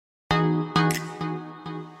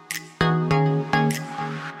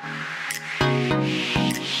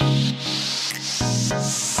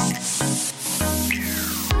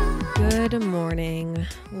morning.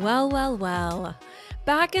 Well.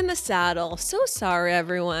 Back in the saddle. So sorry,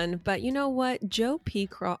 everyone. But you know what? Joe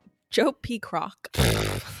Peacock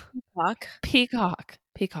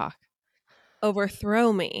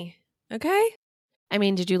overthrow me. Okay? I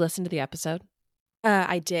mean, did you listen to the episode?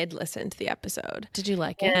 I did listen to the episode. Did you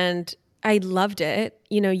like it? And I loved it.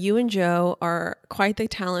 You know, you and Joe are quite the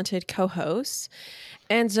talented co-hosts.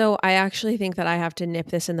 And so I actually think that I have to nip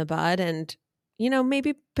this in the bud and,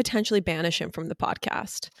 maybe potentially banish him from the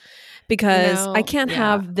podcast because I can't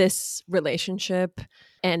have this relationship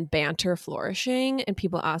and banter flourishing and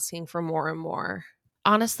people asking for more and more.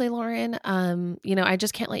 Honestly, Lauren, I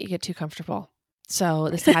just can't let you get too comfortable. So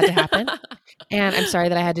this had to happen. And I'm sorry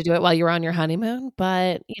that I had to do it while you were on your honeymoon.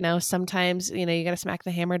 But, sometimes, you got to smack the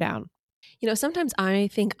hammer down. Sometimes I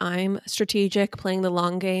think I'm strategic, playing the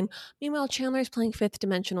long game. Meanwhile, Chandler's playing fifth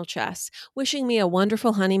dimensional chess, wishing me a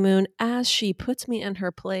wonderful honeymoon as she puts me in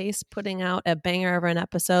her place, putting out a banger of an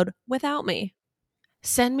episode without me.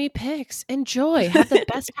 Send me pics. Enjoy. Have the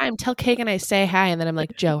best time. Tell Kagan I say hi. And then I'm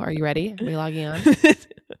like, Joe, are you ready? Are we logging on?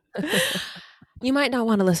 You might not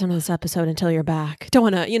want to listen to this episode until you're back. Don't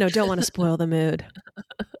want to spoil the mood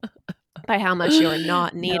by how much you're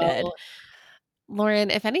not needed. No. Lauren,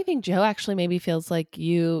 if anything, Joe actually maybe feels like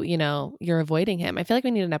you're avoiding him. I feel like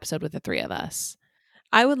we need an episode with the three of us.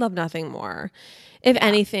 I would love nothing more. If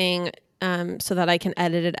anything, so that I can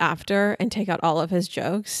edit it after and take out all of his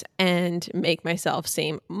jokes and make myself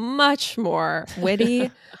seem much more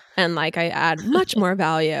witty and like I add much more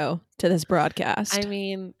value to this broadcast. I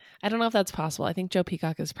mean, I don't know if that's possible. I think Joe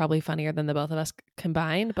Peacock is probably funnier than the both of us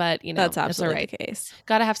combined, but that's absolutely the case.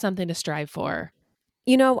 Got to have something to strive for.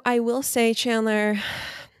 I will say, Chandler,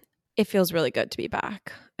 it feels really good to be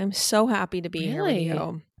back. I'm so happy to be here with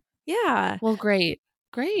you. Yeah. Well, great.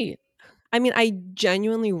 I mean, I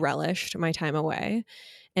genuinely relished my time away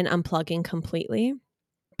and unplugging completely,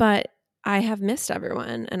 but I have missed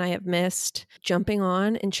everyone and I have missed jumping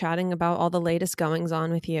on and chatting about all the latest goings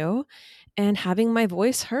on with you and having my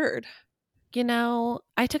voice heard.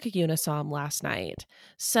 I took a Unisom last night,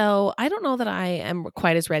 so I don't know that I am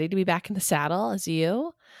quite as ready to be back in the saddle as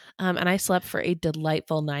you. And I slept for a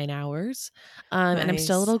delightful 9 hours. Nice. And I'm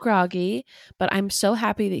still a little groggy, but I'm so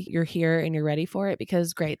happy that you're here and you're ready for it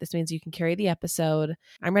because great. This means you can carry the episode.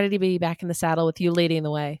 I'm ready to be back in the saddle with you leading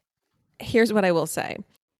the way. Here's what I will say.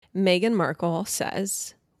 Meghan Markle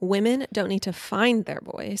says women don't need to find their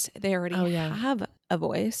voice. They already have a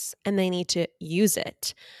voice and they need to use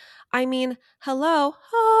it. I mean, hello,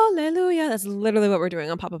 hallelujah. That's literally what we're doing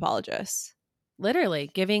on Popapologists. Literally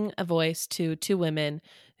giving a voice to two women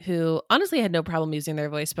who honestly had no problem using their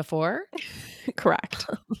voice before. Correct.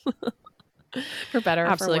 For better or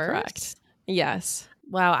absolutely for worse. Correct. Yes.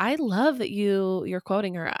 Wow, I love that you're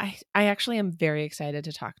quoting her. I actually am very excited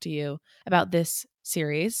to talk to you about this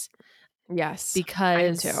series. Yes, because I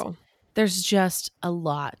am too. There's just a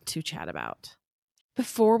lot to chat about.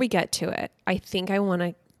 Before we get to it, I think I want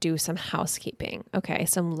to do some housekeeping. Okay,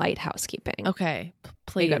 some light housekeeping. Okay,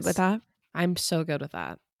 please. Are you good with that? I'm so good with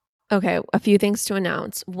that. Okay, a few things to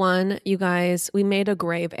announce. One, you guys, we made a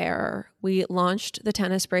grave error. We launched the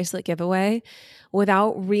tennis bracelet giveaway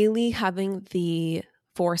without really having the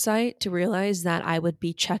foresight to realize that I would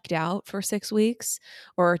be checked out for 6 weeks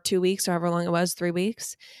or 2 weeks, however long it was, 3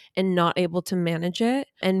 weeks, and not able to manage it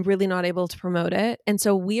and really not able to promote it. And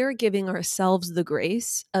so we are giving ourselves the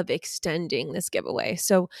grace of extending this giveaway.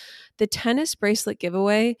 So the tennis bracelet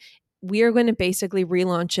giveaway, we are going to basically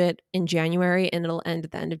relaunch it in January and it'll end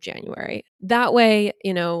at the end of January. That way,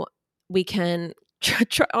 we can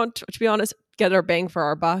try, to be honest, get our bang for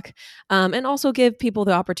our buck, and also give people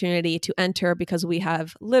the opportunity to enter because we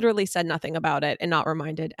have literally said nothing about it and not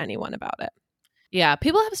reminded anyone about it. Yeah,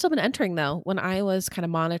 people have still been entering though. When I was kind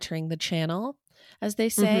of monitoring the channel, as they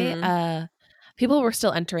say, people were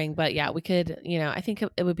still entering, but yeah, we could, I think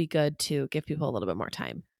it would be good to give people a little bit more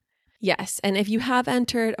time. Yes. And if you have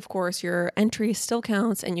entered, of course, your entry still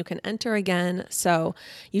counts and you can enter again. So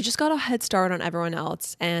you just got a head start on everyone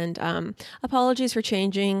else. And apologies for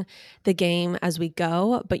changing the game as we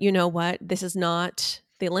go. But you know what? This is not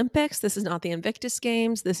the Olympics. This is not the Invictus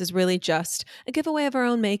Games. This is really just a giveaway of our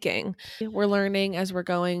own making. We're learning as we're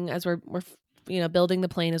going, as we're building the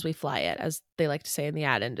plane as we fly it, as they like to say in the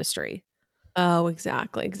ad industry. Oh,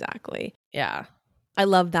 exactly. Yeah. I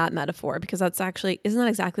love that metaphor because isn't that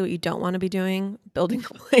exactly what you don't want to be doing? Building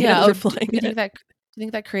a plane as you're flying it. Do you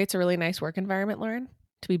think that creates a really nice work environment, Lauren?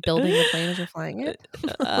 To be building the plane as you're flying it?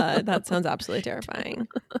 That sounds absolutely terrifying.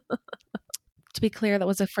 To be clear, that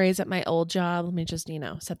was a phrase at my old job. Let me just,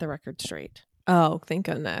 set the record straight. Oh, thank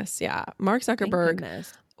goodness. Yeah. Mark Zuckerberg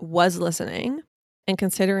was listening. and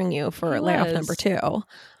considering you for He layoff number was. 2.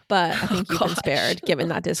 But I think you've been gosh. spared given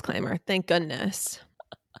that disclaimer. Thank goodness.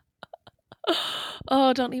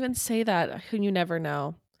 Oh, don't even say that. You never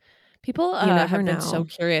know. People You never have been know. so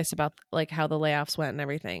curious about like how the layoffs went and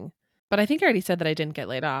everything. But I think I already said that I didn't get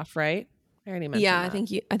laid off, right? I already mentioned Yeah, that.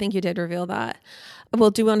 I think you did reveal that. Well,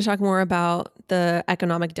 do you want to talk more about the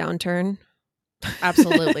economic downturn?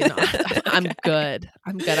 Absolutely not. I'm Okay. good.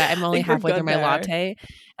 I'm good. I'm I only think we're halfway through good my there. latte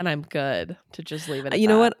and I'm good to just leave it at You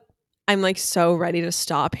know that. what I'm like so ready to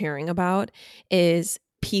stop hearing about is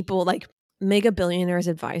people like mega billionaires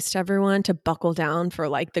advice to everyone to buckle down for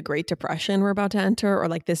like the Great Depression we're about to enter or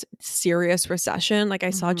like this serious recession. Like I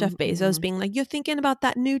saw Jeff Bezos being like, you're thinking about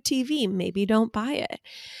that new TV. Maybe don't buy it.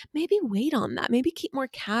 Maybe wait on that. Maybe keep more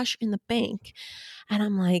cash in the bank. And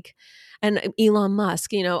I'm like, and Elon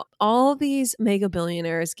Musk, you know, all these mega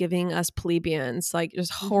billionaires giving us plebeians like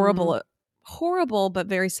just horrible but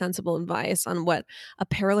very sensible advice on what a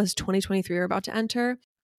perilous 2023 are about to enter.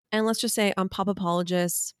 And let's just say on Pop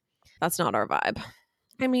Apologists, that's not our vibe.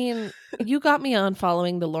 I mean, you got me on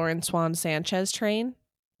following the Lauren Swan Sanchez train.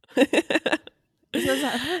 Is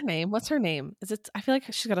that her name? What's her name? Is it? I feel like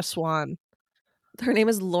she's got a swan. Her name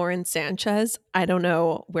is Lauren Sanchez. I don't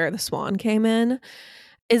know where the swan came in.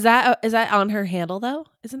 Is that on her handle though?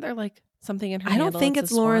 Isn't there like something in her I don't handle? think It's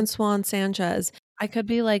it's a swan. Lauren Swan Sanchez. I could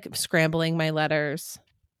be like scrambling my letters.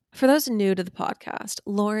 For those new to the podcast,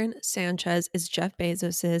 Lauren Sanchez is Jeff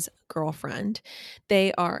Bezos's girlfriend.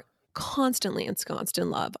 They are constantly ensconced in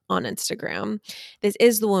love on Instagram. This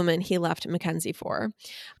is the woman he left Mackenzie for.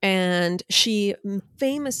 And she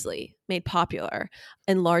famously made popular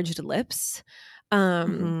enlarged lips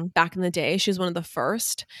back in the day. She was one of the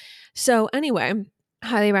first. So anyway,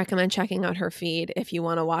 highly recommend checking out her feed if you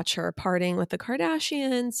want to watch her partying with the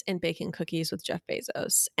Kardashians and baking cookies with Jeff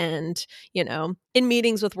Bezos and, you know, in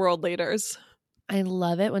meetings with world leaders. I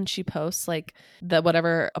love it when she posts like the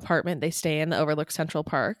whatever apartment they stay in that overlooks Central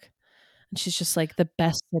Park. And she's just like the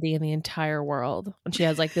best city in the entire world. And she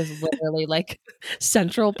has like this literally like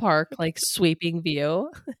Central Park like sweeping view.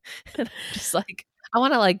 And I'm just like, I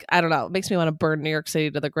want to like, I don't know, it makes me want to burn New York City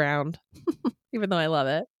to the ground, even though I love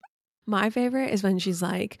it. My favorite is when she's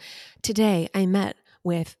like, today I met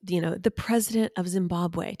with, you know, the president of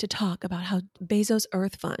Zimbabwe to talk about how Bezos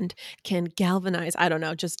Earth Fund can galvanize. I don't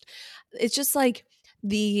know, just it's just like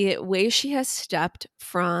the way she has stepped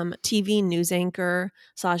from TV news anchor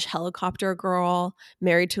 / helicopter girl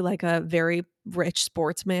married to like a very rich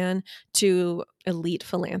sportsman to elite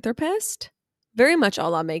philanthropist. Very much a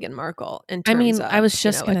la Meghan Markle in I terms mean, I of, was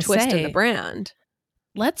just you know, going a to twist in the say, brand.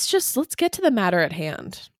 let's get to the matter at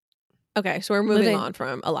hand. Okay, so we're moving on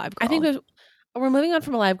from Alive Girl. I think we're moving on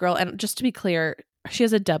from Alive Girl. And just to be clear, she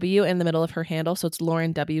has a W in the middle of her handle. So it's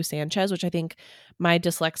Lauren W. Sanchez, which I think my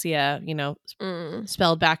dyslexia, you know,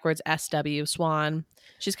 spelled backwards SW, Swan.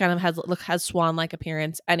 She's kind of has swan-like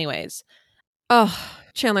appearance. Anyways. Oh,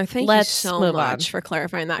 Chandler, thank you so move much on. for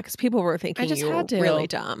clarifying that because people were thinking you were really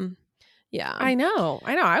dumb. Yeah. I know.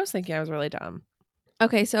 I was thinking I was really dumb.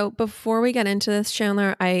 Okay, so before we get into this,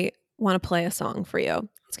 Chandler, I want to play a song for you.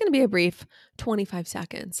 It's going to be a brief 25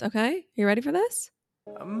 seconds, okay? You ready for this?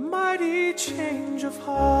 A mighty change of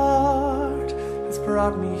heart has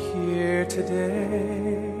brought me here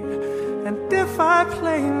today. And if I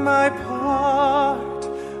play my part,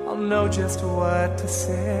 I'll know just what to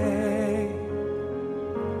say.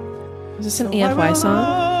 Is this an EFY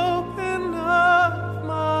song? Open up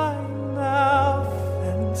my mouth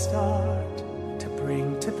and start to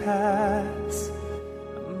bring to pass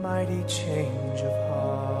a mighty change of heart.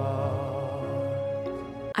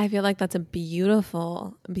 I feel like that's a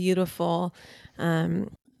beautiful, beautiful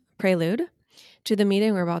prelude to the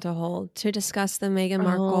meeting we're about to hold to discuss the Meghan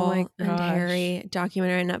Markle and Harry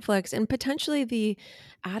documentary on Netflix and potentially the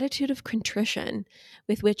attitude of contrition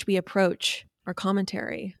with which we approach our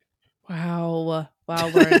commentary. Wow,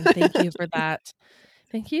 Lauren, thank you for that.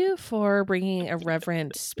 Thank you for bringing a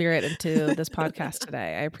reverent spirit into this podcast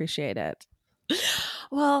today. I appreciate it.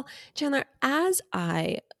 Well, Chandler, as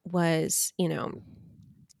I was, you know,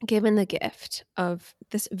 given the gift of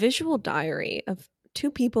this visual diary of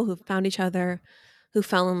two people who found each other, who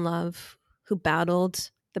fell in love, who battled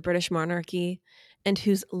the British monarchy, and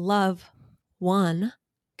whose love won.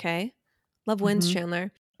 Okay? Love wins,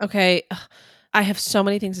 Chandler. Okay. I have so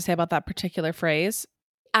many things to say about that particular phrase.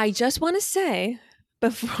 I just want to say,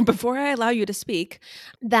 before I allow you to speak,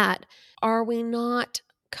 that are we not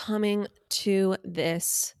coming to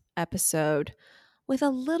this episode with a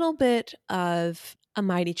little bit of a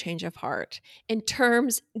mighty change of heart in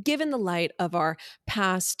terms, given the light of our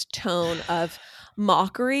past tone of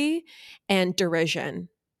mockery and derision?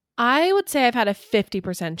 I would say I've had a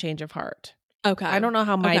 50% change of heart. Okay. I don't know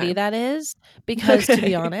how mighty that is because, to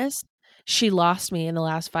be honest, she lost me in the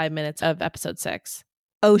last 5 minutes of episode 6.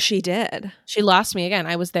 Oh, she did? She lost me again.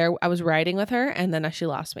 I was there. I was riding with her, and then she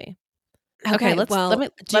lost me. Okay, do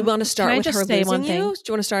you want to start with her losing you? Do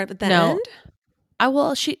you want to start at the end? I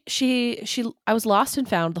will. I was lost and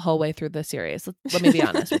found the whole way through the series. Let me be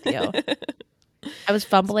honest with you. I was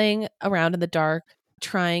fumbling around in the dark,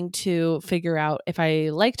 trying to figure out if I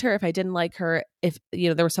liked her, if I didn't like her, if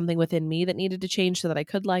there was something within me that needed to change so that I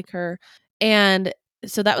could like her. And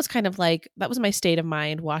so that was kind of that was my state of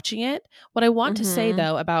mind watching it. What I want to say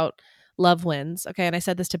though about Love Wins, okay, and I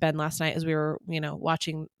said this to Ben last night as we were,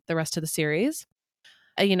 watching the rest of the series.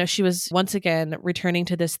 She was once again returning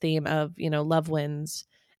to this theme of, love wins.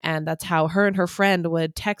 And that's how her and her friend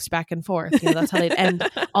would text back and forth. That's how they'd end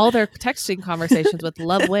all their texting conversations with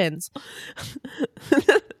love wins.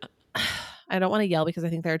 I don't want to yell because I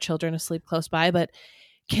think there are children asleep close by, but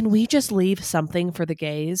can we just leave something for the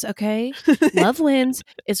gays, okay? Love Wins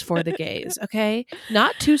is for the gays, okay?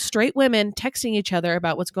 Not two straight women texting each other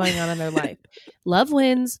about what's going on in their life. Love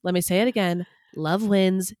Wins, let me say it again, Love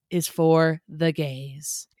Wins is for the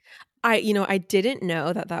gays. I didn't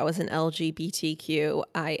know that was an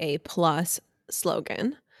LGBTQIA plus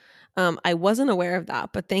slogan. I wasn't aware of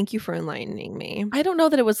that, but thank you for enlightening me. I don't know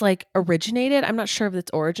that it was originated. I'm not sure of its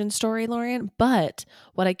origin story, Lauren, but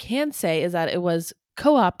what I can say is that it was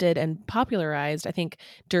co-opted and popularized, I think,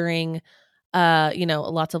 during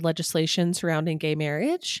lots of legislation surrounding gay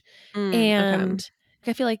marriage. And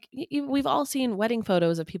I feel like we've all seen wedding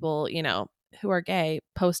photos of people, who are gay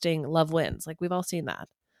posting love wins. We've all seen that.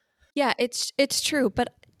 Yeah, it's true.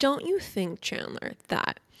 But don't you think, Chandler,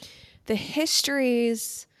 that the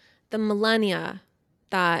histories, the millennia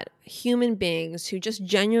that human beings who just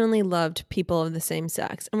genuinely loved people of the same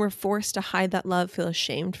sex and were forced to hide that love, feel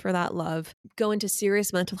ashamed for that love, go into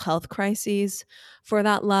serious mental health crises for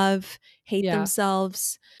that love, hate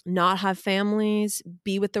themselves, not have families,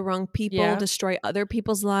 be with the wrong people, destroy other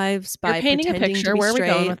people's lives by painting a picture. Where are we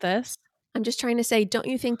going with this? I'm just trying to say, don't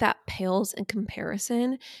you think that pales in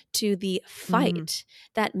comparison to the fight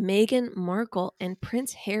that Meghan Markle and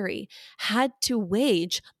Prince Harry had to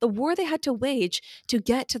wage, the war they had to wage to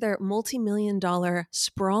get to their multi-million-dollar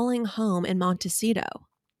sprawling home in Montecito?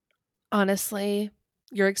 Honestly,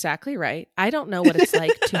 you're exactly right. I don't know what it's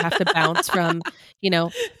like to have to bounce from,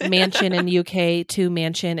 mansion in UK to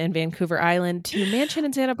mansion in Vancouver Island to mansion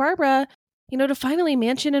in Santa Barbara, to finally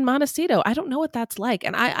mansion in Montecito. I don't know what that's like.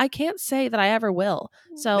 And I can't say that I ever will.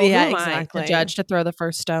 So who am I, the judge, to throw the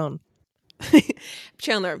first stone?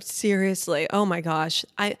 Chandler, seriously. Oh my gosh.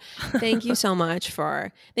 Thank you so much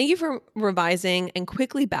thank you for revising and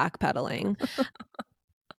quickly backpedaling.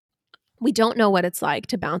 We don't know what it's like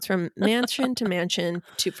to bounce from mansion to mansion,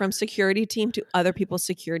 from security team to other people's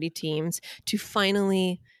security teams, to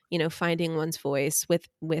finally, finding one's voice with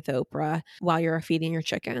Oprah while you're feeding your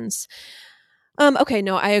chickens. Okay,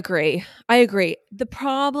 no, I agree. The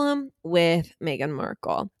problem with Meghan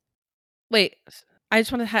Markle. Wait, I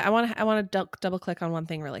just want to double click on one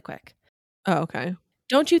thing really quick. Oh, okay.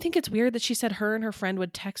 Don't you think it's weird that she said her and her friend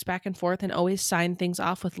would text back and forth and always sign things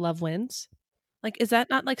off with love wins? Is that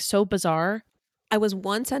not so bizarre? I was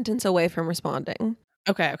one sentence away from responding.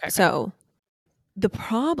 Okay. So the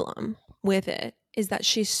problem with it is that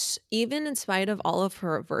she's, even in spite of all of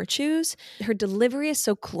her virtues, her delivery is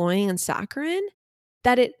so cloying and saccharine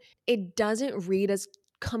that it doesn't read as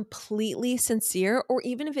completely sincere, or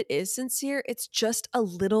even if it is sincere, it's just a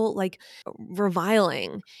little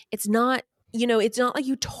reviling. It's not, it's not like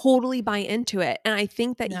you totally buy into it. And I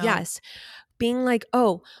think that yes, being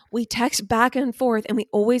we text back and forth and we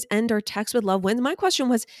always end our text with love wins. My question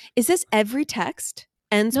was, is this every text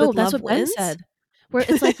ends with love wins? Ben said. Where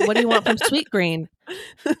it's what do you want from Sweetgreen?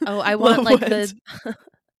 Oh, I want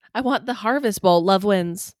I want the Harvest Bowl, love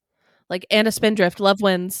wins. Anna Spindrift, love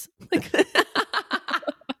wins.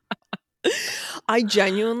 I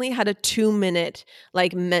genuinely had a 2-minute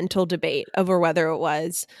mental debate over whether it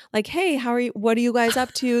was hey, what are you guys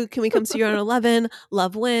up to? Can we come see you on 11?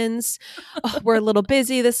 Love wins. Oh, we're a little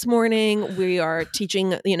busy this morning. We are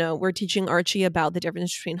teaching, we're teaching Archie about the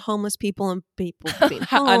difference between homeless people and people being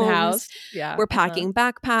unhoused. Yeah. We're packing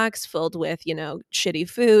backpacks filled with, shitty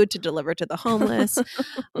food to deliver to the homeless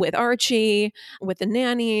with Archie, with the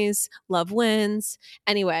nannies. Love wins.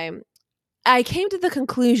 Anyway, I came to the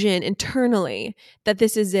conclusion internally that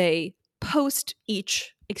this is a post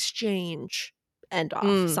each exchange end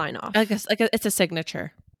off, sign off. I guess it's a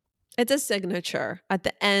signature. It's a signature at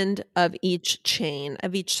the end of each chain,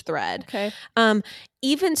 of each thread. Okay.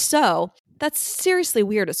 Even so, That's seriously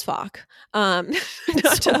weird as fuck. It's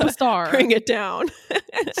Not so to bizarre. bring it down.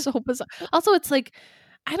 It's so bizarre. Also, it's like,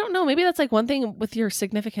 I don't know. Maybe that's like one thing with your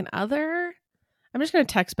significant other. I'm just going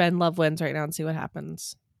to text Ben Love Wins right now and see what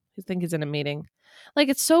happens. I think he's in a meeting. Like,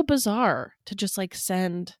 it's so bizarre to just like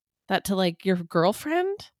send that to like your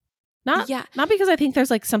girlfriend. Not because I think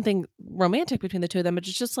there's like something romantic between the two of them, but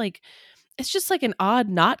it's just like an odd,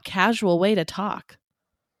 not casual way to talk.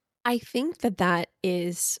 I think that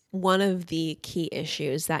is one of the key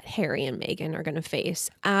issues that Harry and Meghan are going to face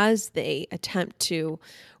as they attempt to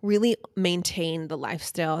really maintain the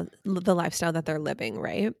lifestyle that they're living,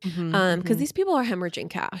 right? Because these people are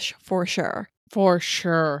hemorrhaging cash for sure. For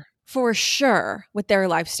sure. For sure with their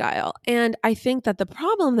lifestyle. And I think that the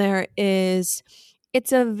problem there is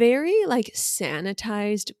it's a very like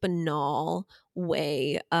sanitized, banal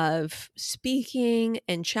way of speaking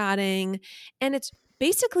and chatting. And it's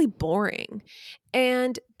basically boring.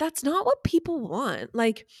 And that's not what people want.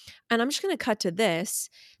 Like, and I'm just going to cut to this.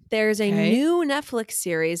 There's a new Netflix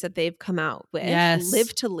series that they've come out with,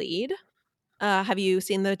 Live to Lead. Have you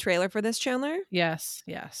seen the trailer for this, Chandler? Yes.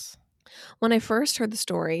 When I first heard the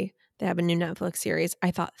story, they have a new Netflix series, I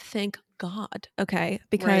thought, thank God. Okay.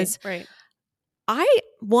 Because right. I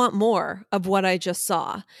want more of what I just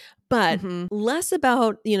saw, but less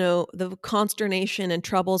about, the consternation and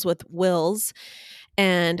troubles with Wills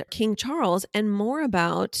and King Charles, and more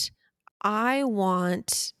about I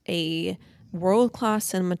want a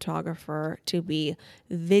world-class cinematographer to be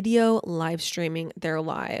video live streaming their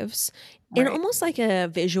lives in almost like a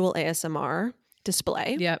visual ASMR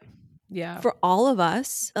display. Yep. Yeah. For all of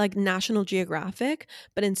us, like National Geographic,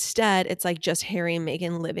 but instead it's like just Harry and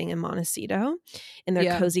Meghan living in Montecito in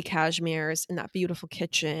their cozy cashmeres in that beautiful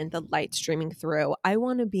kitchen, the light streaming through. I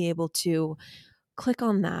want to be able to click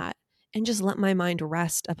on that and just let my mind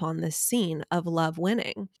rest upon this scene of love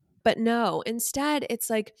winning. But no, instead it's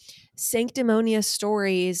like sanctimonious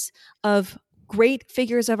stories of great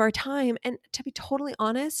figures of our time. And to be totally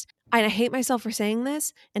honest, I hate myself for saying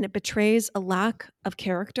this, and it betrays a lack of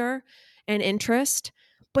character and interest,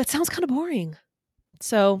 but it sounds kind of boring.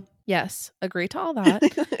 So, yes, agree to all that.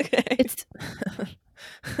 Okay. It's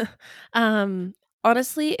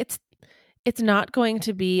honestly, it's not going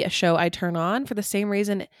to be a show I turn on for the same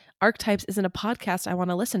reason Archetypes isn't a podcast I want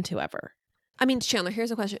to listen to ever. I mean, Chandler,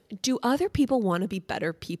 here's a question. Do other people want to be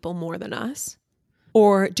better people more than us?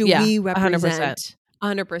 Or do we represent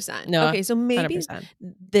 100%? No. Okay, so maybe 100%.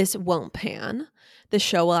 This won't pan. The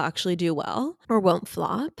show will actually do well or won't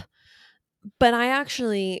flop. But I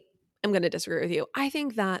actually am going to disagree with you. I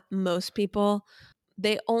think that most people,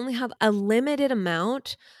 they only have a limited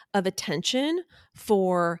amount of attention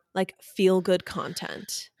for like feel-good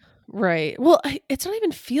content. Right. Well, it's not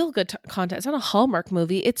even feel-good content. It's not a Hallmark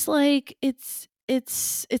movie. It's like it's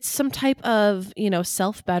some type of,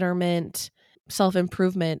 self-betterment,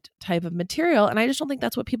 self-improvement type of material, and I just don't think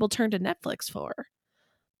that's what people turn to Netflix for.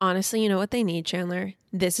 Honestly, you know what they need, Chandler?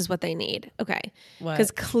 This is what they need. Okay. What?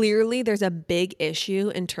 Because clearly there's a big issue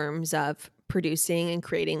in terms of producing and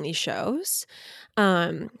creating these shows.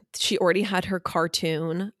 She already had her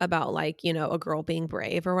cartoon about like, a girl being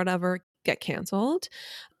brave or whatever get canceled.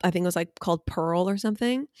 I think it was like called Pearl or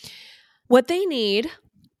something. What they need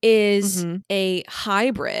is a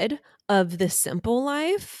hybrid of The Simple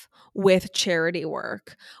Life with charity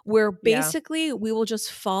work, where basically we will just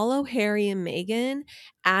follow Harry and Meghan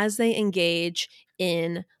as they engage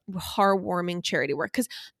in heartwarming charity work. Because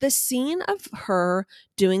the scene of her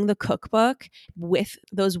doing the cookbook with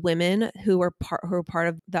those women who were part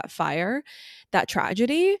of that fire, that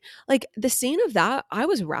tragedy, like the scene of that, I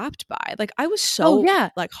was wrapped by. Like I was so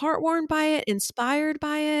like heartwarmed by it, inspired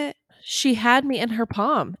by it. She had me in her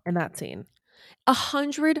palm in that scene.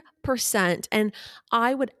 100%. And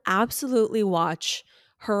I would absolutely watch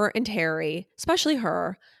her and Harry, especially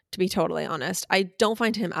her, to be totally honest. I don't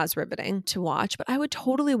find him as riveting to watch, but I would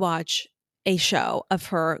totally watch a show of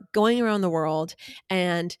her going around the world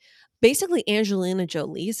and basically Angelina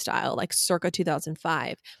Jolie style, like circa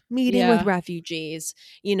 2005, meeting with refugees,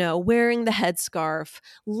 wearing the headscarf,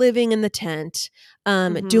 living in the tent,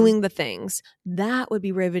 doing the things. That would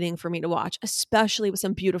be riveting for me to watch, especially with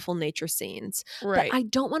some beautiful nature scenes. Right. But I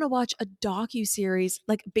don't want to watch a docuseries,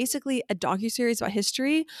 like basically a docuseries about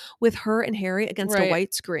history with her and Harry against a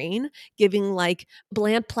white screen, giving like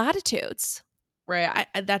bland platitudes. Right.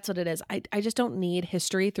 That's what it is. I just don't need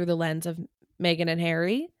history through the lens of Meghan and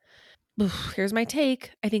Harry. Here's my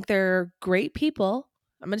take. I think they're great people.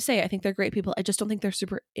 I'm going to say I think they're great people. I just don't think they're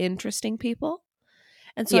super interesting people.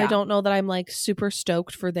 And so I don't know that I'm like super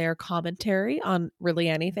stoked for their commentary on really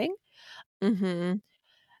anything.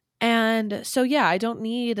 And so yeah, I don't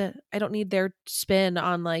need their spin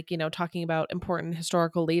on like, talking about important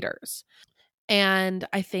historical leaders. And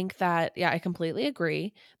I think that, yeah, I completely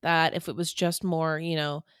agree that if it was just more,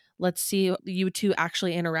 let's see you two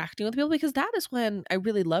actually interacting with people, because that is when I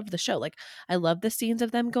really loved the show. Like, I love the scenes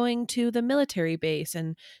of them going to the military base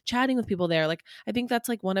and chatting with people there. Like, I think that's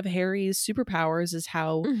like one of Harry's superpowers is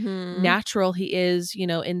how Mm-hmm. natural he is,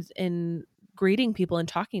 in greeting people and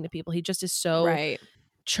talking to people. He just is so Right.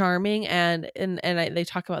 charming, they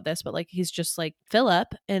talk about this, but like he's just like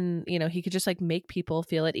Philip, and he could just like make people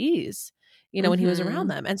feel at ease when he was around Mm-hmm.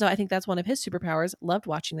 them. And so I think that's one of his superpowers. Loved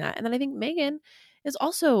watching that. And then I think Megan is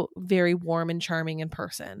also very warm and charming in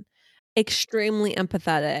person. Extremely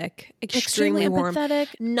empathetic, extremely warm. Empathetic.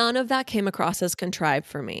 None of that came across as contrived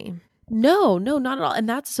for me. No, not at all. And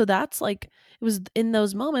that's like, it was in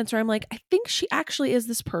those moments where I'm like, I think she actually is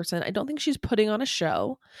this person. I don't think she's putting on a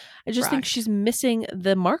show. I just think Correct. she's missing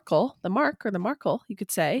the mark, you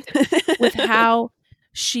could say, with how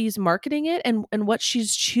she's marketing it and what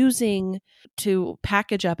she's choosing to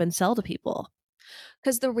package up and sell to people.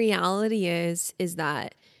 Because the reality is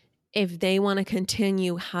that if they want to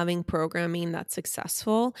continue having programming that's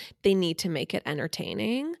successful, they need to make it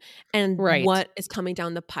entertaining. And Right. what is coming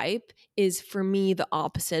down the pipe is, for me, the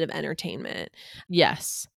opposite of entertainment.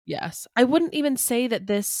 Yes. I wouldn't even say that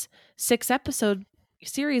this 6-episode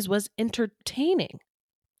series was entertaining.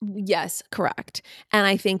 Yes, correct. And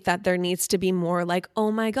I think that there needs to be more like,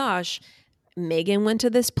 oh my gosh, Megan went to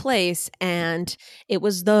this place and it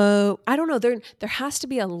was I don't know, there has to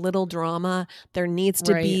be a little drama. There needs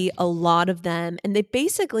to be a lot of them. And they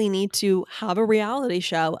basically need to have a reality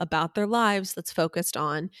show about their lives that's focused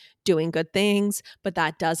on doing good things, but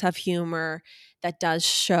that does have humor, that does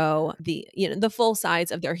show the full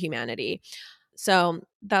sides of their humanity. So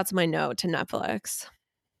that's my note to Netflix.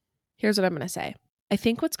 Here's what I'm going to say. I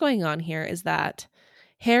think what's going on here is that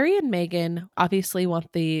Harry and Meghan obviously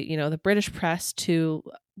want the British press to,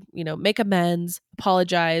 make amends,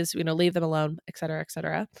 apologize, leave them alone, et cetera, et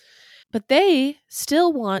cetera. But they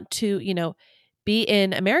still want to, be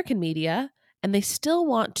in American media, and they still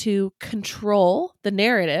want to control the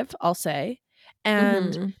narrative, I'll say.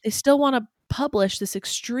 And they still want to publish this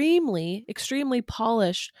extremely, extremely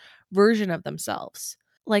polished version of themselves.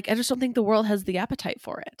 Like, I just don't think the world has the appetite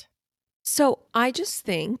for it. So I just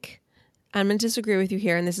think, I'm going to disagree with you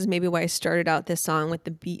here, and this is maybe why I started out this song with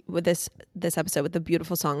this episode with the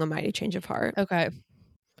beautiful song "A Mighty Change of Heart." Okay.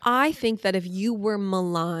 I think that if you were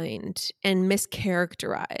maligned and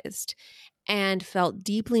mischaracterized and felt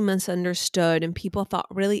deeply misunderstood and people thought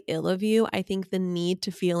really ill of you, I think the need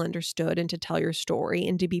to feel understood and to tell your story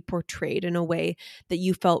and to be portrayed in a way that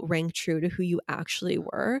you felt rang true to who you actually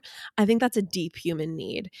were, I think that's a deep human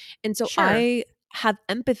need. And so Sure. I have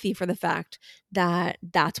empathy for the fact that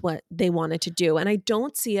that's what they wanted to do. And I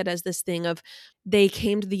don't see it as this thing of they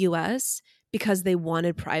came to the US because they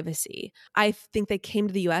wanted privacy. I think they came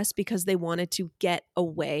to the US because they wanted to get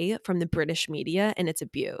away from the British media and its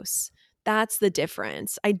abuse. That's the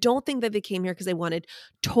difference. I don't think that they came here because they wanted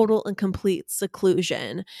total and complete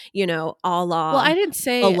seclusion, a la well, I didn't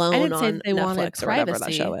say Alone that they on wanted Netflix or whatever that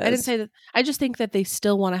privacy. show is. I didn't say that. I just think that they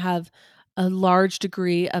still want to have a large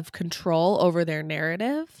degree of control over their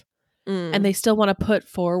narrative, and they still want to put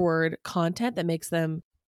forward content that makes them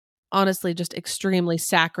honestly just extremely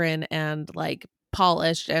saccharine and like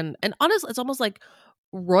polished and honestly, it's almost like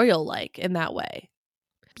royal like in that way.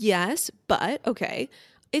 Yes, but okay.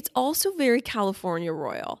 It's also very California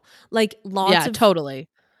royal. Like lots of totally.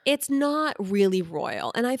 It's not really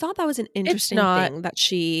royal. And I thought that was an interesting thing that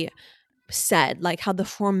she said, like how the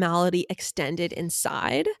formality extended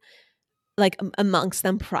inside, like amongst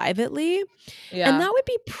them privately. Yeah. And that would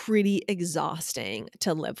be pretty exhausting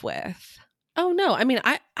to live with. Oh no. I mean,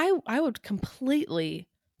 I would completely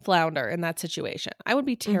flounder in that situation. I would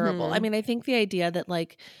be terrible. I mean, I think the idea that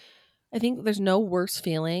like, I think there's no worse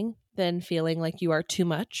feeling than feeling like you are too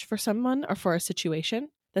much for someone or for a situation,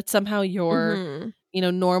 that somehow your,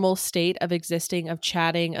 normal state of existing, of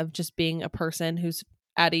chatting, of just being a person who's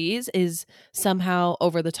at ease is somehow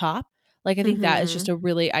over the top. Like, I think that is just a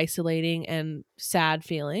really isolating and sad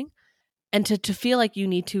feeling. And to feel like you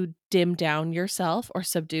need to dim down yourself or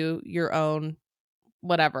subdue your own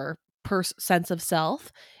whatever sense of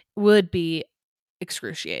self would be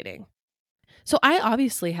excruciating. So I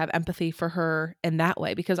obviously have empathy for her in that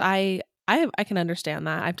way, because I can understand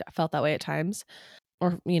that. I've felt that way at times,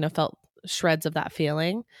 or felt shreds of that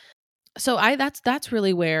feeling. So that's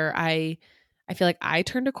really where I feel like I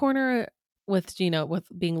turned a corner with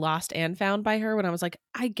being lost and found by her, when I was like,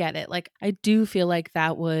 I get it. Like, I do feel like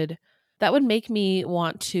that would that would make me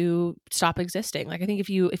want to stop existing. Like I think if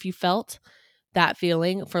you felt that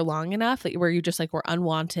feeling for long enough, that where you just like were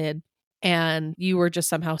unwanted and you were just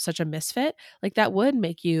somehow such a misfit, like that would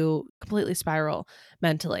make you completely spiral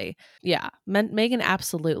mentally. Yeah, Megan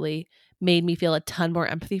absolutely made me feel a ton more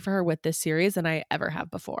empathy for her with this series than I ever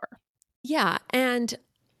have before. Yeah, and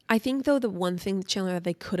I think though the one thing, Chandler, that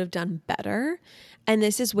they could have done better, and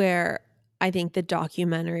this is where I think the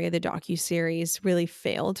documentary, the docuseries really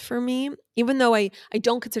failed for me, even though I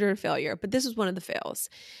don't consider it a failure, but this is one of the fails.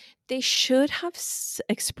 They should have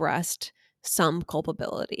expressed some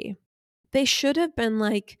culpability. They should have been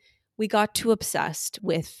like, we got too obsessed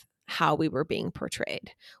with how we were being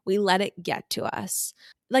portrayed. We let it get to us.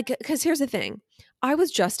 Like, because here's the thing. I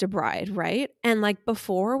was just a bride, right? And like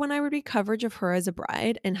before, when I would read coverage of her as a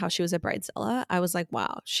bride and how she was a bridezilla, I was like,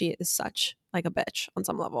 wow, she is such like a bitch on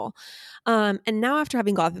some level. And now after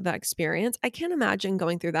having gone through that experience, I can't imagine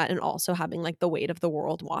going through that and also having like the weight of the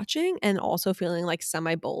world watching and also feeling like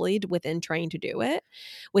semi-bullied within trying to do it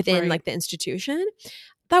within like the institution.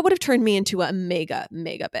 That would have turned me into a mega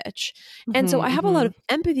bitch. And so I have a lot of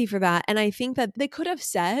empathy for that. And I think that they could have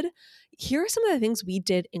said, here are some of the things we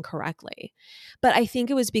did incorrectly. But I think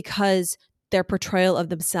it was because their portrayal of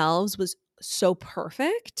themselves was so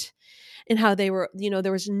perfect and how they were,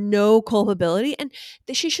 there was no culpability. And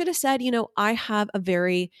she should have said, I have a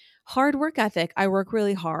very hard work ethic. I work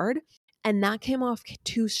really hard. And that came off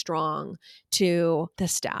too strong to the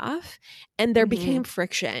staff. And there became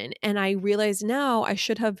friction. And I realize now I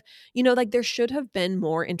should have, there should have been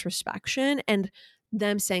more introspection and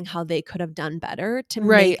them saying how they could have done better to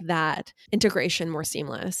make that integration more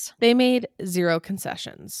seamless. They made zero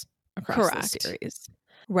concessions across the series.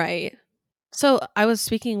 Right. So I was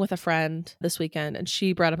speaking with a friend this weekend and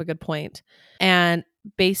she brought up a good point. And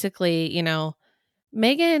basically,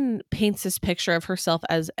 Megan paints this picture of herself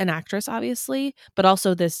as an actress, obviously, but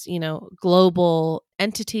also this, global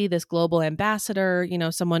entity, this global ambassador,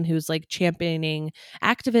 someone who's like championing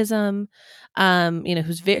activism,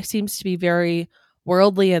 who's seems to be very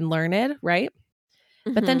worldly and learned, right?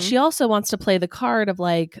 But then she also wants to play the card of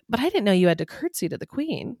like, but I didn't know you had to curtsy to the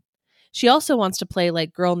queen. She also wants to play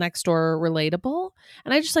like girl next door relatable.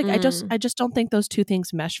 And I just like, I just don't think those two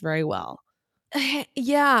things mesh very well.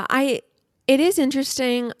 Yeah, it is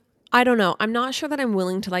interesting. I don't know. I'm not sure that I'm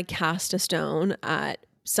willing to like cast a stone at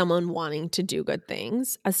someone wanting to do good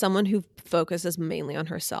things as someone who focuses mainly on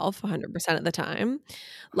herself 100% of the time.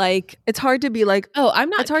 Like, it's hard to be like, oh,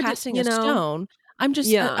 I'm not casting a stone. I'm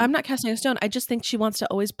just, I'm not casting a stone. I just think she wants to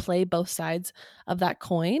always play both sides of that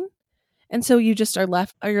coin. And so you just are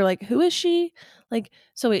left, or you're like, who is she? Like,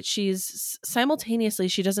 so wait, she's simultaneously,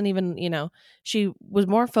 she doesn't even, she was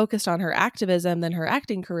more focused on her activism than her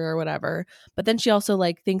acting career or whatever. But then she also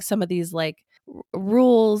like thinks some of these like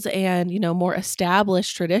rules and, more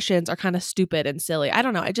established traditions are kind of stupid and silly. I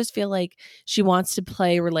don't know. I just feel like she wants to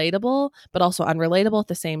play relatable, but also unrelatable at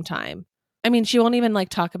the same time. I mean, she won't even like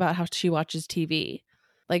talk about how she watches TV.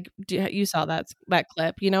 Like, you saw that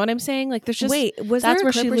clip? You know what I'm saying? Like, there's just was that's there a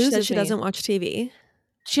where clip she where loses she said she me. doesn't watch TV?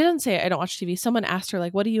 She doesn't say I don't watch TV. Someone asked her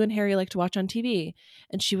like, "What do you and Harry like to watch on TV?"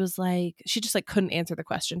 And she was like, she just like couldn't answer the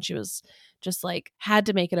question. She was just like had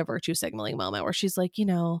to make it a virtue signaling moment where she's like,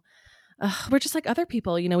 we're just like other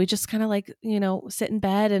people. We just kind of like sit in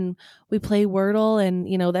bed and we play Wordle and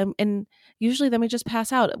then and usually then we just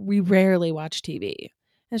pass out. We rarely watch TV.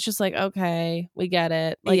 It's just like, okay, we get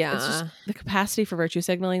it. Like, it's just the capacity for virtue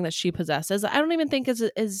signaling that she possesses. I don't even think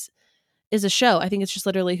is a show. I think it's just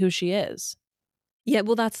literally who she is. Yeah,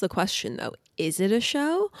 well, that's the question, though. Is it a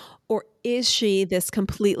show, or is she this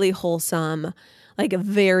completely wholesome, like a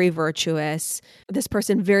very virtuous, this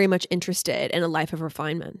person very much interested in a life of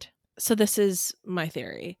refinement? So this is my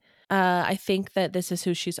theory. I think that this is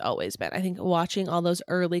who she's always been. I think watching all those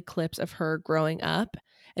early clips of her growing up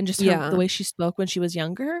and just the way she spoke when she was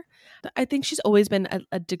younger, I think she's always been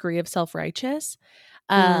a degree of self-righteous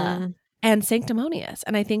and sanctimonious.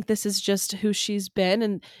 And I think this is just who she's been.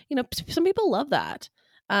 And, some people love that.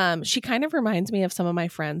 She kind of reminds me of some of my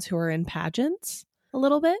friends who are in pageants a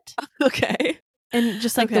little bit. Okay. And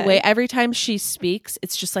just like the way every time she speaks,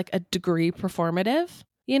 it's just like a degree performative,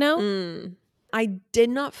 I did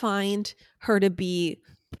not find her to be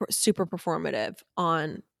super performative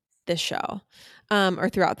on this show or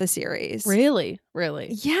throughout the series. Really?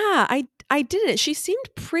 Yeah, I didn't. She seemed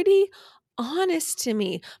pretty honest to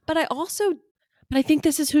me, but I think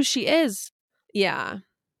this is who she is. Yeah.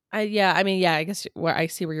 I guess where I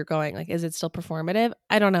see where you're going. Like, is it still performative?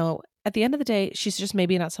 I don't know. At the end of the day, she's just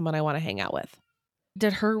maybe not someone I want to hang out with.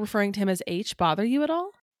 Did her referring to him as H bother you at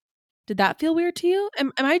all? Did that feel weird to you?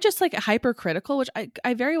 Am I just like hypercritical, which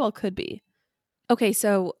I very well could be. Okay,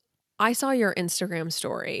 so I saw your Instagram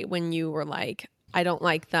story when you were like, I don't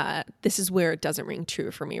like that. This is where it doesn't ring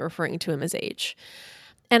true for me, referring to him as H.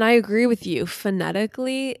 And I agree with you.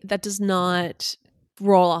 Phonetically, that does not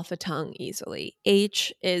roll off the tongue easily.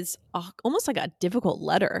 H is almost like a difficult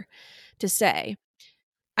letter to say.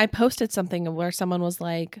 I posted something where someone was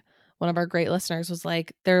like, one of our great listeners was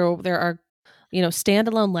like, there are,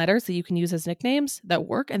 standalone letters that you can use as nicknames that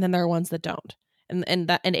work, and then there are ones that don't.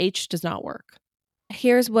 And H does not work.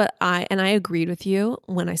 Here's what I agreed with you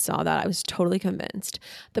when I saw that. I was totally convinced.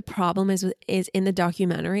 The problem is in the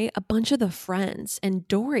documentary, a bunch of the friends and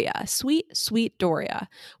Doria, sweet Doria,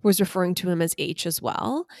 was referring to him as H as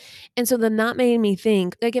well. And so then that made me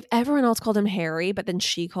think, like, if everyone else called him Harry, but then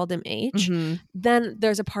she called him H, then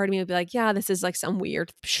there's a part of me would be like, yeah, this is like some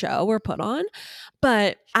weird show or put on.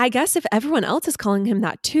 But I guess if everyone else is calling him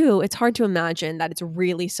that too, it's hard to imagine that it's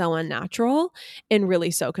really so unnatural and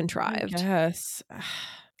really so contrived. Yes.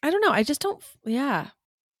 I don't know. I just don't. Yeah.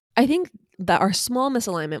 I think that our small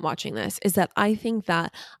misalignment watching this is that I think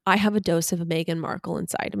that I have a dose of Meghan Markle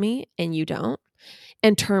inside of me and you don't,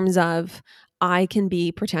 in terms of I can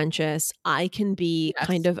be pretentious. I can be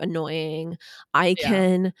kind of annoying. I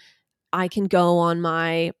can go on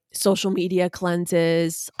my social media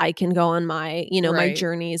cleanses. I can go on my, my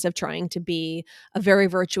journeys of trying to be a very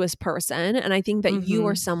virtuous person. And I think that you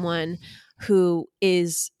are someone who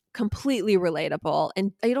is completely relatable,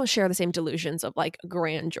 and you don't share the same delusions of like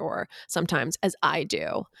grandeur sometimes as I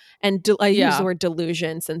do. And I use the word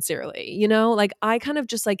delusion sincerely, like I kind of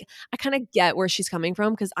just like, I kind of get where she's coming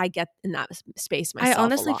from because I get in that space myself. I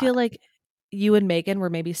honestly feel like you and Meghan were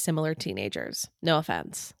maybe similar teenagers. No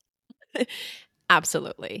offense.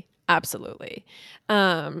 Absolutely.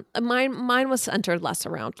 Mine was centered less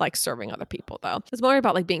around like serving other people though. It's more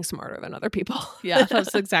about like being smarter than other people. Yeah,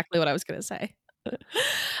 that's exactly what I was going to say.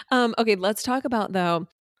 Okay, let's talk about though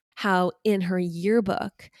how in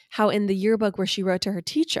the yearbook where she wrote to her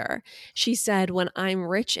teacher, she said, when I'm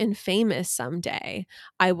rich and famous someday,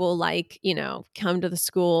 I will come to the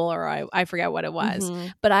school, or I forget what it was.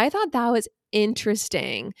 But I thought that was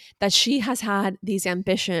interesting that she has had these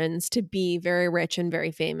ambitions to be very rich and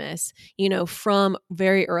very famous, from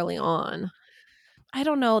very early on. I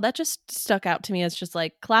don't know. That just stuck out to me as just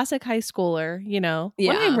like classic high schooler,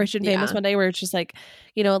 when I'm rich and famous one day, where it's just like,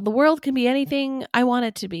 the world can be anything I want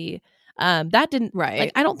it to be. That didn't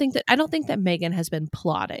like, I don't think that Meghan has been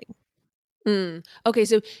plotting. Okay,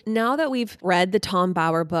 so now that we've read the Tom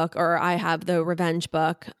Bower book, or I have the Revenge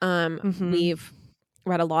book, we've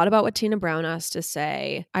read a lot about what Tina Brown has to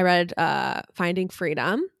say. I read Finding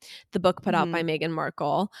Freedom, the book put out by Meghan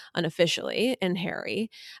Markle unofficially, and Harry.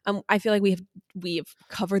 I feel like we've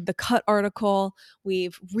covered the Cut article.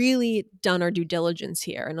 We've really done our due diligence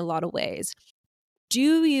here in a lot of ways.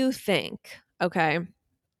 Do you think,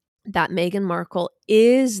 that Meghan Markle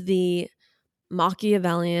is the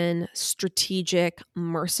Machiavellian, strategic,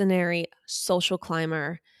 mercenary, social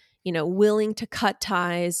climber, willing to cut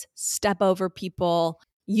ties, step over people,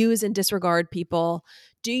 use and disregard people?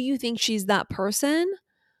 Do you think she's that person?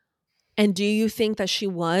 And do you think that she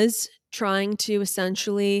was trying to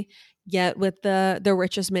essentially get with the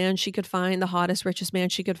richest man she could find, the hottest, richest man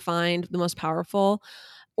she could find, the most powerful?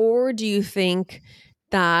 Or do you think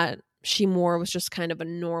that she more was just kind of a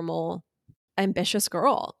normal, ambitious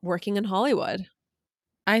girl working in Hollywood?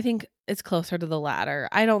 I think it's closer to the latter.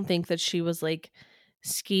 I don't think that she was like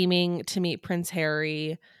scheming to meet Prince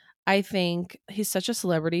Harry. I think he's such a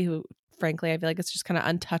celebrity who, frankly, I feel like it's just kind of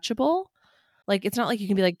untouchable. Like, it's not like you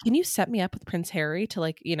can be like, can you set me up with Prince Harry to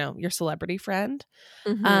like, your celebrity friend?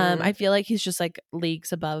 I feel like he's just like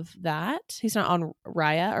leagues above that. He's not on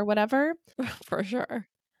Raya or whatever. For sure.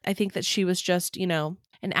 I think that she was just, an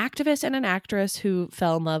activist and an actress who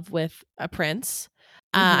fell in love with a prince.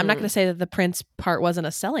 I'm not going to say that the prince part wasn't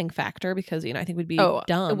a selling factor, because, I think we'd be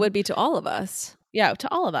dumb. It would be to all of us. Yeah,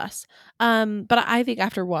 to all of us. But I think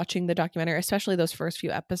after watching the documentary, especially those first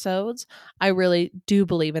few episodes, I really do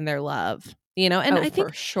believe in their love, and I think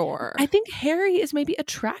for sure. I think Harry is maybe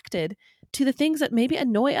attracted to the things that maybe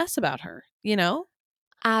annoy us about her,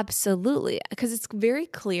 Absolutely. Because it's very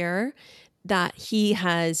clear that he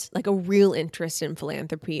has like a real interest in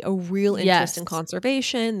philanthropy, a real interest in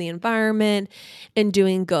conservation, the environment, and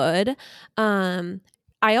doing good.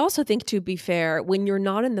 I also think, to be fair, when you're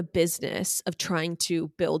not in the business of trying to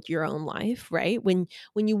build your own life, right? When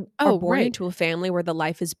you are born into a family where the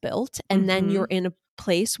life is built, and then you're in a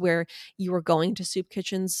place where you are going to soup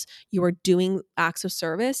kitchens, you are doing acts of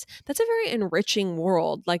service, that's a very enriching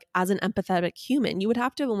world. Like as an empathetic human, you would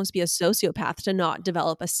have to almost be a sociopath to not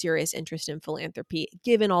develop a serious interest in philanthropy,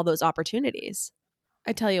 given all those opportunities.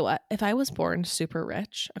 I tell you what, if I was born super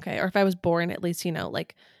rich, okay, or if I was born at least, you know,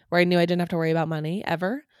 like where I knew I didn't have to worry about money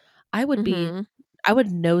ever, I would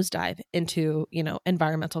nosedive into, you know,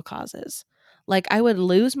 environmental causes. Like I would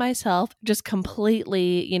lose myself just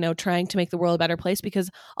completely, you know, trying to make the world a better place because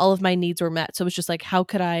all of my needs were met. So it was just like, how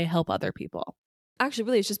could I help other people? Actually,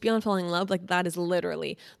 really, it's just beyond falling in love. Like that is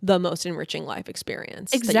literally the most enriching life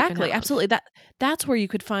experience. Exactly. Absolutely. That's where you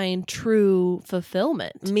could find true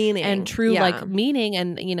fulfillment, meaning, and true like meaning,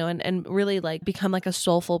 and you know, and really like become like a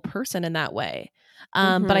soulful person in that way.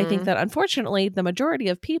 But I think that unfortunately, the majority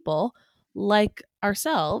of people like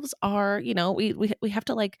ourselves are, you know, we have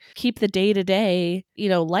to like keep the day-to-day, you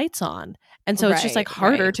know, lights on, and so it's just like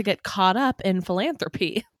harder to get caught up in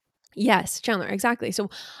philanthropy. Yes, Chandler, exactly. So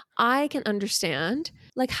I can understand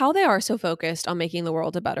like how they are so focused on making the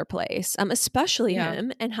world a better place, especially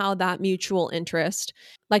him, and how that mutual interest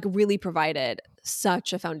like really provided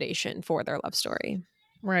such a foundation for their love story.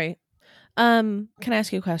 Right. Can I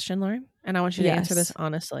ask you a question, Lauren? And I want you to answer this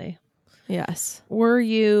honestly. Yes. Were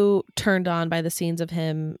you turned on by the scenes of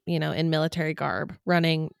him, you know, in military garb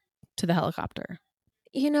running to the helicopter?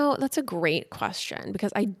 You know, that's a great question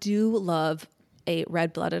because I do love a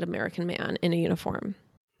red-blooded American man in a uniform.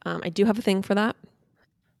 I do have a thing for that,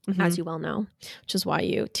 as you well know, which is why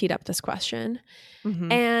you teed up this question.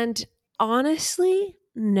 And honestly,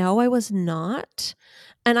 no, I was not.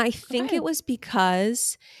 And I think it was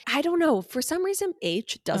because, I don't know, for some reason,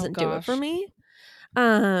 H doesn't do it for me.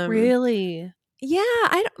 Really? Yeah,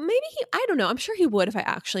 I don't know. I'm sure he would if I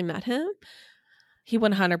actually met him. He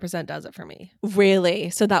 100% does it for me. Really?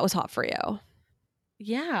 So that was hot for you?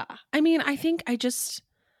 Yeah. I mean, I think I just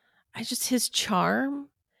his charm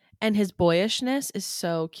and his boyishness is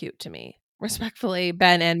so cute to me. Respectfully,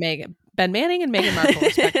 Ben Manning and Meghan Markle,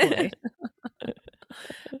 respectfully.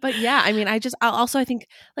 But yeah, I mean, I think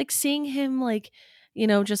like seeing him like, you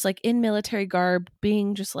know, just like in military garb,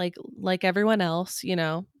 being just like everyone else, you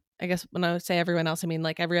know, I guess when I say everyone else, I mean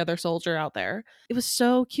like every other soldier out there. It was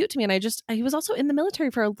so cute to me. And he was also in the military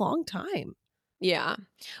for a long time. Yeah.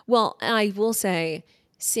 Well, I will say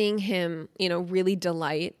seeing him, you know, really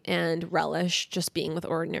delight and relish just being with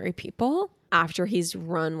ordinary people after he's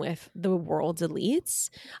run with the world's elites.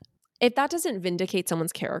 If that doesn't vindicate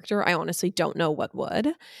someone's character, I honestly don't know what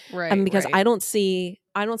would. Right. Because I don't see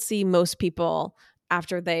most people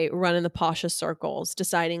after they run in the poshest circles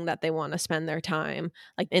deciding that they want to spend their time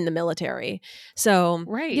like in the military. So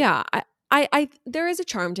yeah, I there is a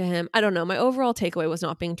charm to him. I don't know. My overall takeaway was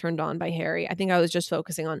not being turned on by Harry. I think I was just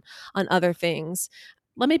focusing on other things.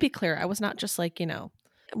 Let me be clear. I was not just like, you know,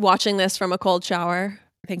 watching this from a cold shower.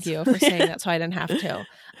 Thank you for saying that, so I didn't have to.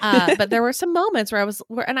 But there were some moments where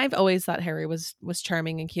and I've always thought Harry was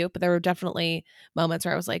charming and cute, but there were definitely moments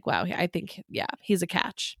where I was like, wow, I think, yeah, he's a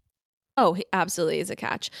catch. Oh, he absolutely is a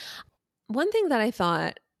catch. One thing that I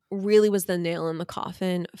thought really was the nail in the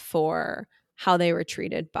coffin for how they were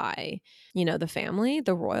treated by, you know, the family,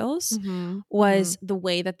 the royals, was the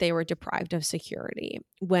way that they were deprived of security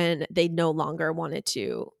when they no longer wanted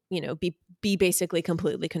to, you know, be basically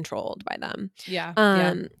completely controlled by them.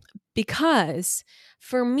 Yeah. Because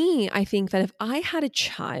for me, I think that if I had a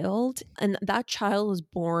child and that child was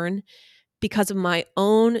born because of my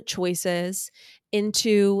own choices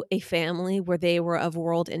into a family where they were of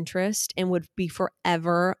world interest and would be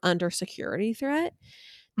forever under security threat,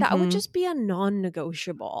 that would just be a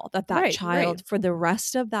non-negotiable that child for the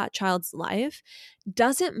rest of that child's life,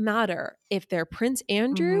 doesn't matter if they're Prince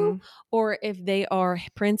Andrew or if they are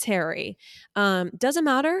Prince Harry, doesn't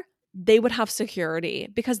matter. They would have security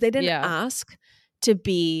because they didn't ask to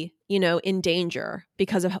be, you know, in danger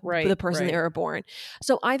because of the person they were born.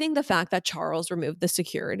 So I think the fact that Charles removed the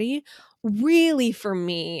security really, for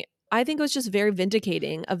me, I think it was just very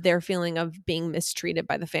vindicating of their feeling of being mistreated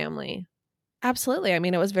by the family. Absolutely. I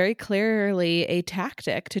mean, it was very clearly a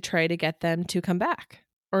tactic to try to get them to come back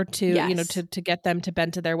or to, you know, to get them to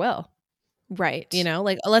bend to their will. Right. You know,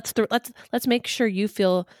 like let's make sure you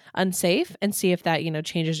feel unsafe and see if that, you know,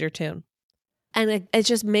 changes your tune. And it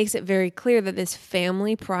just makes it very clear that this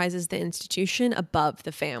family prizes the institution above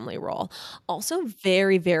the family role. Also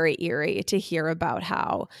very, very eerie to hear about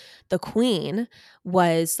how the queen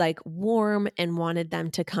was like warm and wanted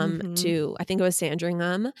them to come to, I think it was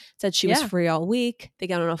Sandringham, said she was free all week. They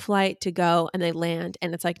get on a flight to go and they land.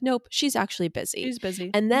 And it's like, nope, she's actually busy. She's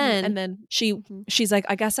busy. And then she's like,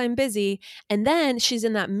 I guess I'm busy. And then she's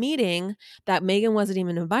in that meeting that Meghan wasn't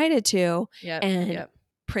even invited to.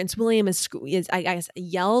 Prince William is I guess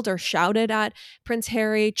yelled or shouted at Prince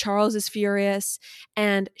Harry. Charles is furious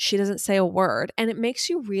and she doesn't say a word. And it makes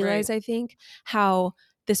you realize, I think, how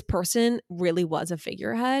this person really was a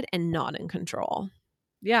figurehead and not in control.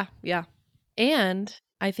 Yeah. And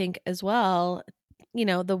I think as well, you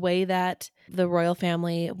know, the way that the royal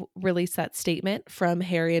family released that statement from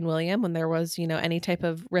Harry and William when there was, you know, any type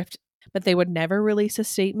of rift, but they would never release a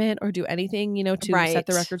statement or do anything, you know, to set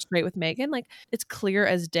the record straight with Meghan. Like, it's clear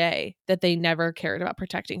as day that they never cared about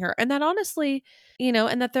protecting her. And that honestly, you know,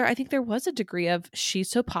 and that I think there was a degree of, she's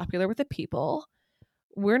so popular with the people,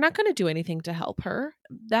 we're not going to do anything to help her.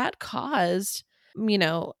 That caused, you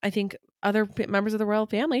know, I think other members of the royal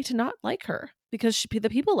family to not like her because the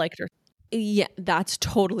people liked her. Yeah, that's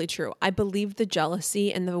totally true. I believe the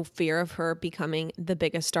jealousy and the fear of her becoming the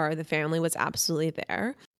biggest star of the family was absolutely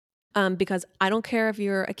there. Because I don't care if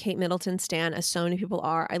you're a Kate Middleton stan, as so many people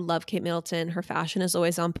are. I love Kate Middleton. Her fashion is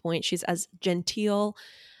always on point. She's as genteel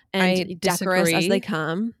and decorous as they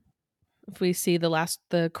come. If we see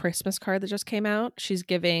the Christmas card that just came out, she's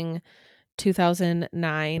giving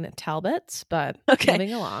 2009 Talbots, but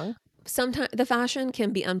moving along. Sometimes the fashion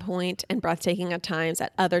can be on point and breathtaking at times.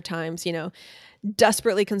 At other times, you know,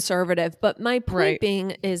 desperately conservative. But my point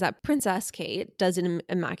being is that Princess Kate does an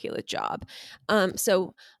immaculate job.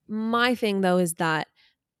 So my thing though is that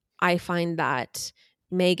I find that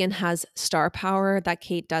Meghan has star power that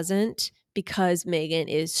Kate doesn't, because Meghan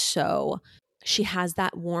is she has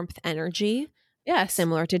that warmth energy. Yes.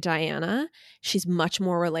 Similar to Diana. She's much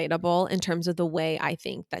more relatable in terms of the way I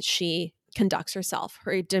think that she conducts herself,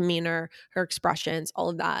 her demeanor, her expressions, all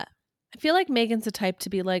of that. I feel like Meghan's the type to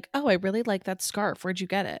be like, oh, I really like that scarf. Where'd you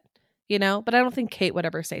get it? You know, but I don't think Kate would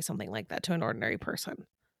ever say something like that to an ordinary person.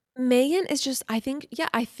 Meghan is just, I think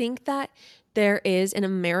that there is an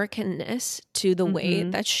Americanness to the way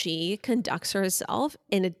that she conducts herself,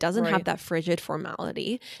 and it doesn't have that frigid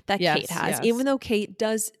formality that Kate has. Even though Kate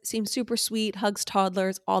does seem super sweet, hugs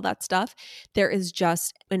toddlers, all that stuff, there is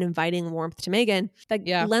just an inviting warmth to Meghan that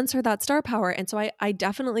lends her that star power. And so I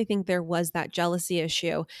definitely think there was that jealousy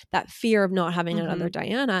issue, that fear of not having another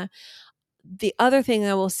Diana. The other thing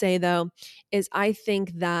I will say, though, is I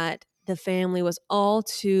think that the family was all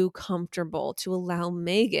too comfortable to allow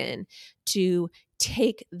Meghan to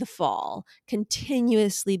take the fall,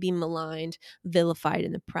 continuously be maligned, vilified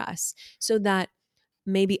in the press, so that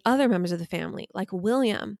maybe other members of the family, like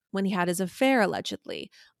William, when he had his affair allegedly,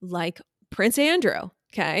 like Prince Andrew,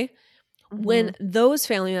 when those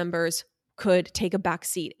family members could take a back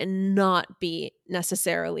seat and not be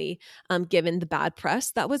necessarily given the bad press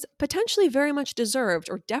that was potentially very much deserved,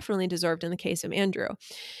 or definitely deserved in the case of Andrew.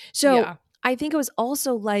 So I think it was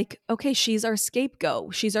also like, okay, she's our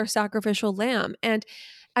scapegoat. She's our sacrificial lamb. And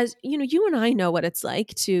as you know, you and I know what it's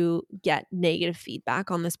like to get negative feedback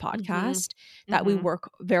on this podcast that we work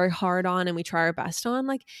very hard on and we try our best on.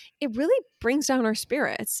 Like, it really brings down our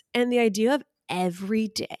spirits. And the idea of every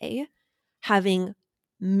day having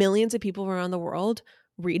millions of people around the world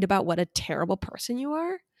read about what a terrible person you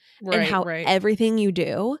are, and how everything you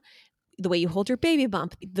do, the way you hold your baby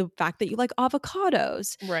bump, the fact that you like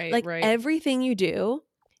avocados, everything you do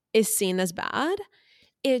is seen as bad.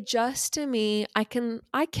 It just, to me, I can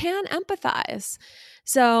empathize.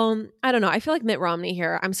 So I don't know. I feel like Mitt Romney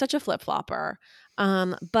here. I'm such a flip-flopper.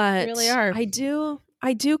 But you really are.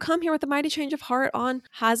 I do come here with a mighty change of heart on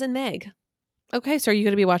Haz and Meg. Okay, so are you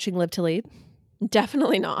going to be watching Live to Lead?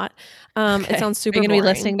 Definitely not. It sounds super boring. Are you going to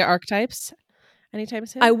be listening to Archetypes anytime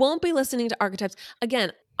soon? I won't be listening to Archetypes.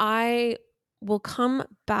 Again, I will come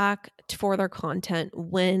back for their content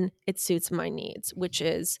when it suits my needs, which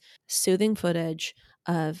is soothing footage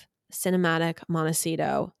of cinematic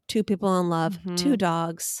Montecito, 2 people in love, 2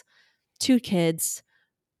 dogs, 2 kids,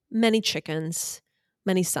 many chickens,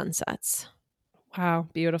 many sunsets. Wow,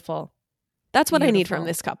 beautiful. That's what I need from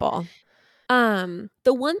this couple.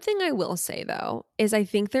 The one thing I will say, though, is I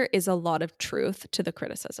think there is a lot of truth to the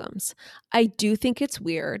criticisms. I do think it's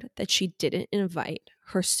weird that she didn't invite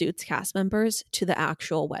her Suits cast members to the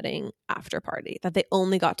actual wedding after party, that they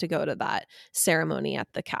only got to go to that ceremony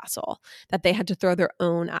at the castle, that they had to throw their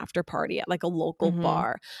own after party at like a local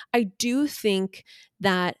bar. I do think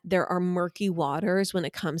that there are murky waters when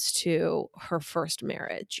it comes to her first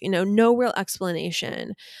marriage, no real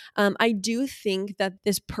explanation. I do think that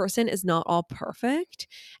this person is not all perfect.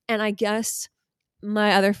 And I guess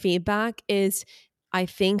my other feedback is I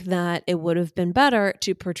think that it would have been better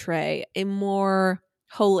to portray a more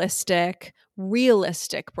holistic,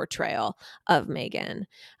 realistic portrayal of Meghan,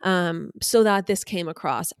 so that this came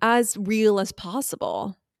across as real as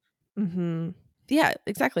possible. Yeah,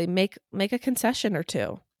 exactly. Make a concession or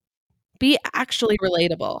two. Be actually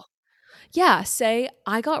relatable. Yeah, say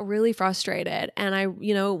I got really frustrated and I,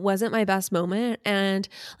 wasn't my best moment. And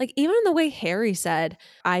like even the way Harry said,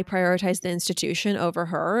 I prioritized the institution over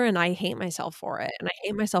her and I hate myself for it. And I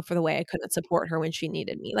hate myself for the way I couldn't support her when she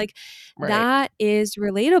needed me. Like that is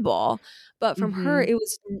relatable. But from her,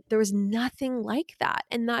 there was nothing like that.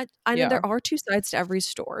 And that I know there are two sides to every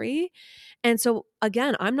story. And so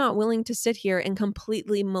again, I'm not willing to sit here and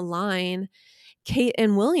completely malign Kate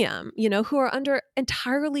and William, who are under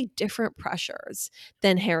entirely different pressures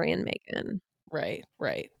than Harry and Meghan.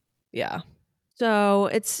 Right. Yeah. So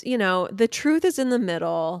it's, the truth is in the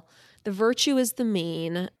middle. The virtue is the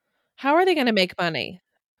mean. How are they going to make money?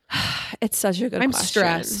 It's such a good question.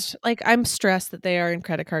 Stressed. Like I'm stressed that they are in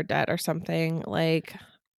credit card debt or something, like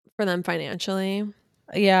for them financially.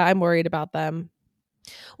 Yeah, I'm worried about them.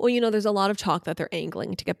 Well, there's a lot of talk that they're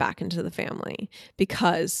angling to get back into the family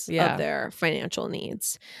because of their financial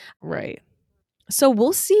needs. Right. So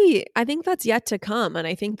we'll see. I think that's yet to come. And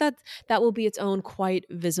I think that will be its own quite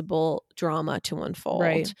visible drama to unfold.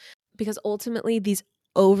 Right. Because ultimately these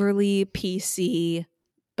overly PC,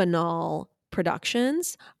 banal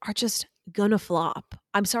productions are just gonna flop.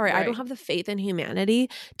 I'm sorry, I don't have the faith in humanity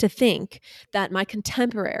to think that my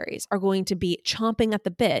contemporaries are going to be chomping at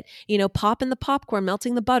the bit, popping the popcorn,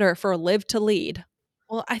 melting the butter for Live to Lead.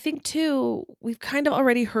 Well, I think too, we've kind of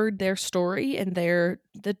already heard their story and the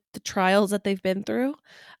trials that they've been through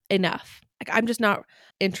enough. Like I'm just not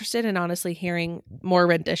interested in honestly hearing more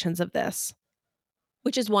renditions of this.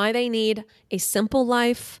 Which is why they need a Simple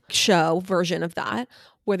Life show version of that,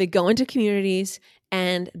 where they go into communities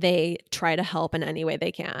and they try to help in any way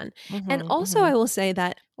they can. And also, I will say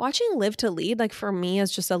that watching Live to Lead, like for me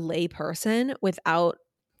as just a lay person without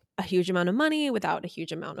a huge amount of money, without a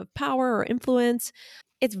huge amount of power or influence,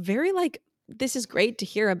 it's very like, this is great to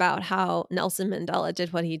hear about how Nelson Mandela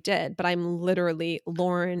did what he did, but I'm literally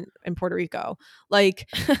Lauren in Puerto Rico. Like,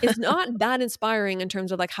 it's not that inspiring in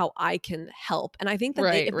terms of like how I can help. And I think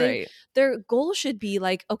that their goal should be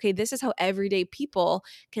like, okay, this is how everyday people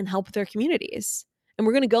can help their communities. And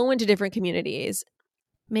we're going to go into different communities.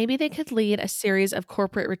 Maybe they could lead a series of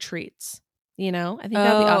corporate retreats. I think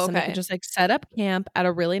that would be awesome. They could just like set up camp at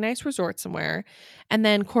a really nice resort somewhere. And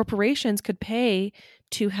then corporations could pay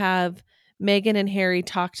to have Meghan and Harry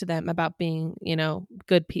talk to them about being,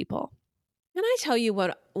 good people. Can I tell you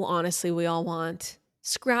what honestly we all want?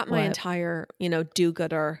 Scrap my entire,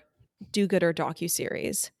 do-gooder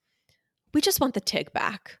docuseries. We just want the tick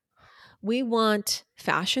back. We want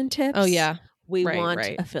fashion tips. Oh, yeah. We want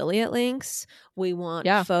affiliate links. We want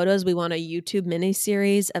photos. We want a YouTube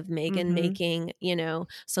miniseries of Meghan making,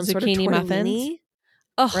 some zucchini sort of tortellini. muffins.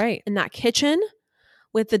 Oh, right. In that kitchen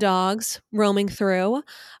with the dogs roaming through.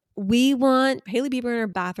 We want Hailey Bieber in her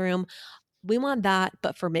bathroom. We want that,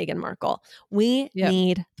 but for Meghan Markle. We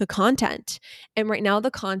need the content. And right now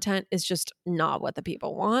the content is just not what the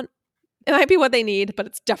people want. It might be what they need, but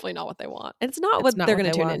it's definitely not what they want. And it's not what they're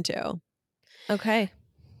going to tune into. Okay.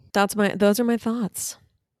 Those are my thoughts.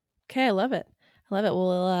 Okay, I love it.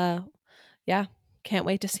 Well, can't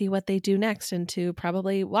wait to see what they do next and to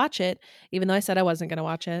probably watch it, even though I said I wasn't going to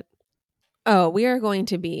watch it. Oh, we are going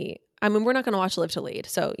to be. I mean, we're not going to watch Live to Lead,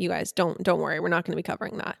 so you guys don't worry. We're not going to be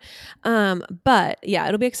covering that. But yeah,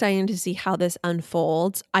 it'll be exciting to see how this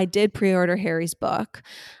unfolds. I did pre-order Harry's book,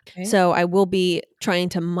 so I will be trying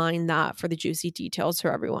to mine that for the juicy details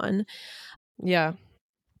for everyone. Yeah.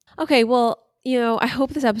 Okay, well, I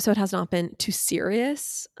hope this episode has not been too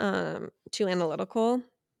serious, too analytical.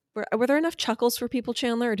 Were there enough chuckles for people,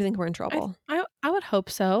 Chandler, or do you think we're in trouble? I would hope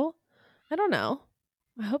so. I don't know.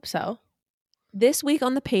 I hope so. This week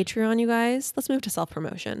on the Patreon, you guys, let's move to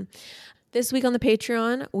self-promotion. This week on the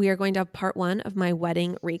Patreon, we are going to have part 1 of my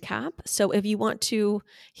wedding recap. So if you want to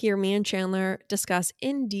hear me and Chandler discuss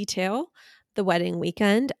in detail the wedding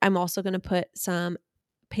weekend, I'm also going to put some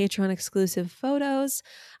Patreon exclusive photos.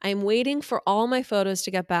 I'm waiting for all my photos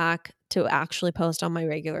to get back to actually post on my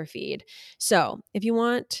regular feed. So if you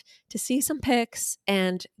want to see some pics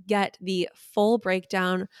and get the full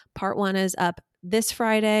breakdown, part 1 is up this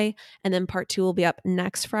Friday, and then part 2 will be up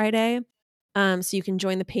next Friday. So you can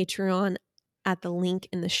join the Patreon at the link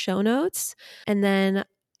in the show notes. And then,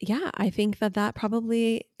 yeah, I think that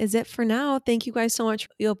probably is it for now. Thank you guys so much.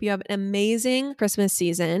 We hope you have an amazing Christmas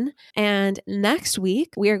season. And next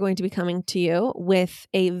week, we are going to be coming to you with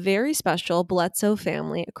a very special Bledsoe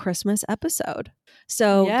Family Christmas episode.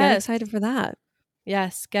 So get excited for that.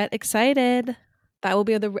 Yes, get excited. That will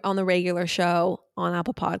be on the regular show on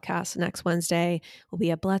Apple Podcasts next Wednesday. Will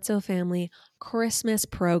be a Bledsoe Family Christmas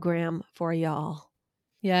program for y'all.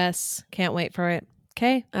 Yes, can't wait for it.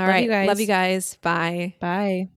 Okay. All right. Love you guys. Bye. Bye.